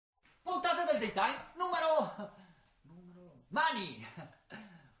puntata del Daytime numero... Mani!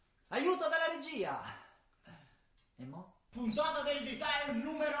 Aiuto dalla regia! E mo? Puntata del Daytime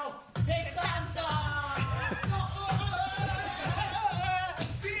numero 70!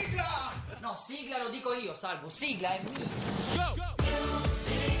 Sigla! No, sigla lo dico io, Salvo, sigla è mia! Go!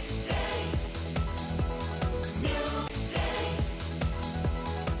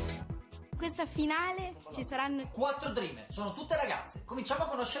 Questa finale ci saranno 4 Dreamer, sono tutte ragazze. Cominciamo a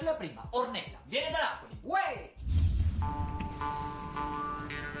conoscerla prima. Ornella, viene da Napoli. Uè!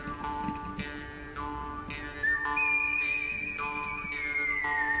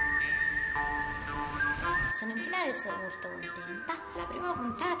 Sono in finale e sono molto contenta. La prima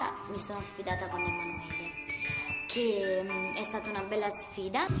puntata mi sono sfidata con Emanuele, che è stata una bella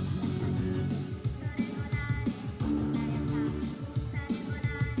sfida.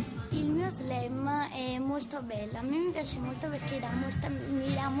 Il mio slam è molto bello, a me mi piace molto perché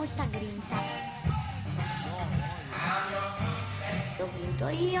mi dà molta grinta. Ho vinto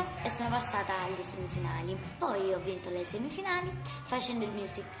io e sono passata alle semifinali. Poi ho vinto le semifinali facendo il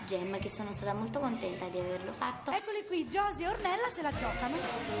Music Jam, che sono stata molto contenta di averlo fatto. Eccoli qui, Josie e Ornella se la giocano.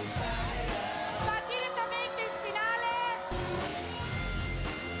 Va direttamente in finale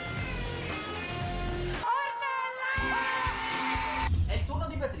Ornella! È il turno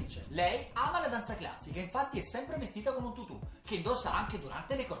di Beatrice. Lei ama la danza classica, infatti è sempre vestita con un tutù, che indossa anche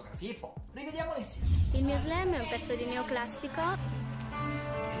durante le coreografie pop. Rivediamolo insieme. Il mio slam è un pezzo di neoclassico.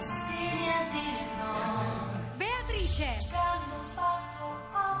 Beatrice!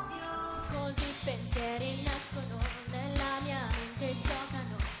 Così pensieri nascono nella mia mente,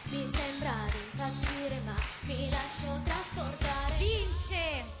 giocano, mi sembra di impazzire ma mi lascio trasportare.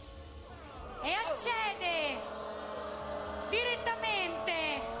 Vince e accede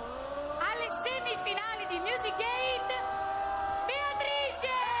direttamente alle semifinali di Music Gate Beatrice!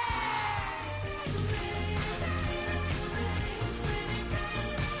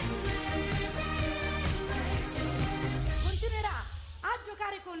 Continuerà a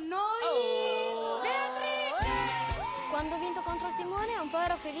giocare con noi Beatrice! Quando ho vinto contro Simone un po'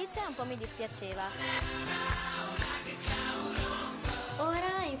 ero felice e un po' mi dispiaceva.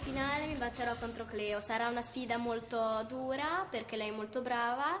 Ora in finale mi batterò contro Cleo. Sarà una sfida molto dura perché lei è molto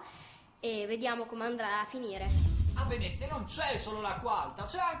brava e vediamo come andrà a finire. A Venezia non c'è solo la quarta,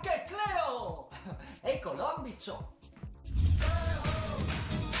 c'è anche Cleo! E Colombi ciò.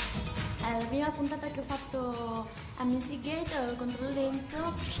 È la prima puntata che ho fatto a Music Gate contro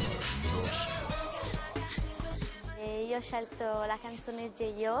Lorenzo. E io ho scelto la canzone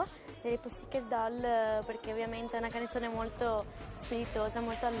J.O. delle Pussycat Doll perché ovviamente è una canzone molto spiritosa,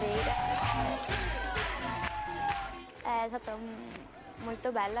 molto allegra. È stata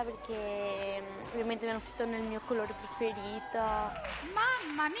molto bella perché ovviamente mi hanno vestito nel mio colore preferito.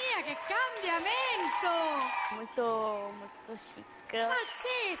 Mamma mia, che cambiamento! Molto chic.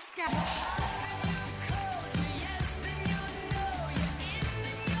 Pazzesca!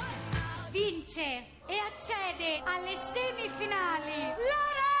 Vince e accede alle semifinali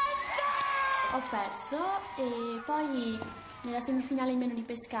Lorenzo! Ho perso e poi nella semifinale meno di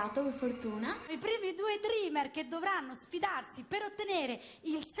pescato, per fortuna. I primi 2 Dreamer che dovranno sfidarsi per ottenere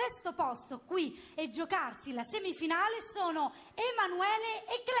il 6° posto qui e giocarsi la semifinale sono Emanuele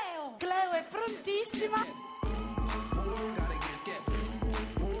e Cleo. Cleo è prontissima.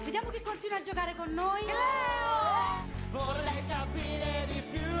 Vediamo che continua a giocare con noi. Cleo! Vorrei capire di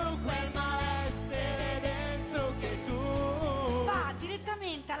più quel malessere dentro che tu. Va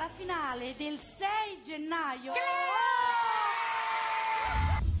direttamente alla finale del 6 gennaio.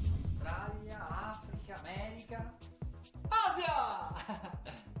 Australia, Africa, America, Asia!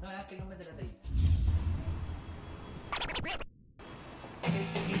 No, è anche il nome della Dream.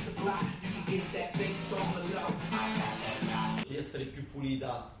 Di essere più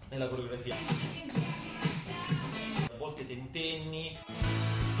pulita nella coreografia. A volte tentenni.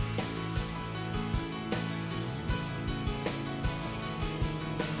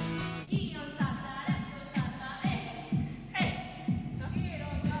 Chi non salta adesso salta, Chi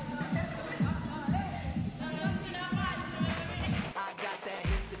non salta adesso salta, non continua mai. I got that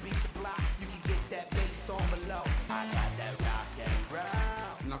hit to beat the block, you can get that bass on below. I got that rock and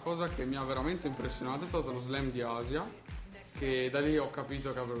roll. Una cosa che mi ha veramente impressionato è stato lo slam di Asia, che da lì ho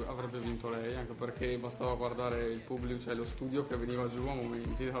capito che avrebbe vinto lei, anche perché bastava guardare il pubblico, cioè lo studio che veniva giù a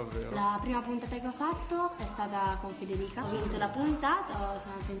momenti davvero. La prima puntata che ho fatto è stata con Federica. Ho vinto la puntata,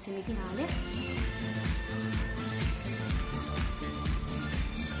 sono andata in semifinale.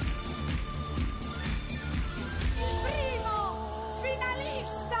 Il primo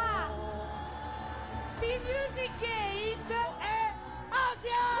finalista di Music Gate è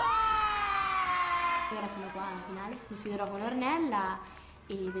Asia! e ora sono qua alla finale. Mi sfiderò con Ornella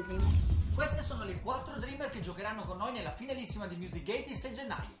e vedremo. Queste sono le 4 Dreamer che giocheranno con noi nella finalissima di Music Gate il 6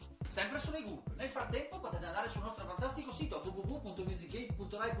 gennaio. Sempre su Rai Group. Nel frattempo potete andare sul nostro fantastico sito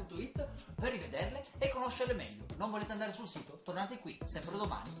www.musicgate.rai.it per rivederle e conoscerle meglio. Non volete andare sul sito? Tornate qui, sempre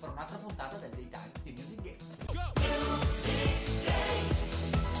domani, per un'altra puntata del Daytime.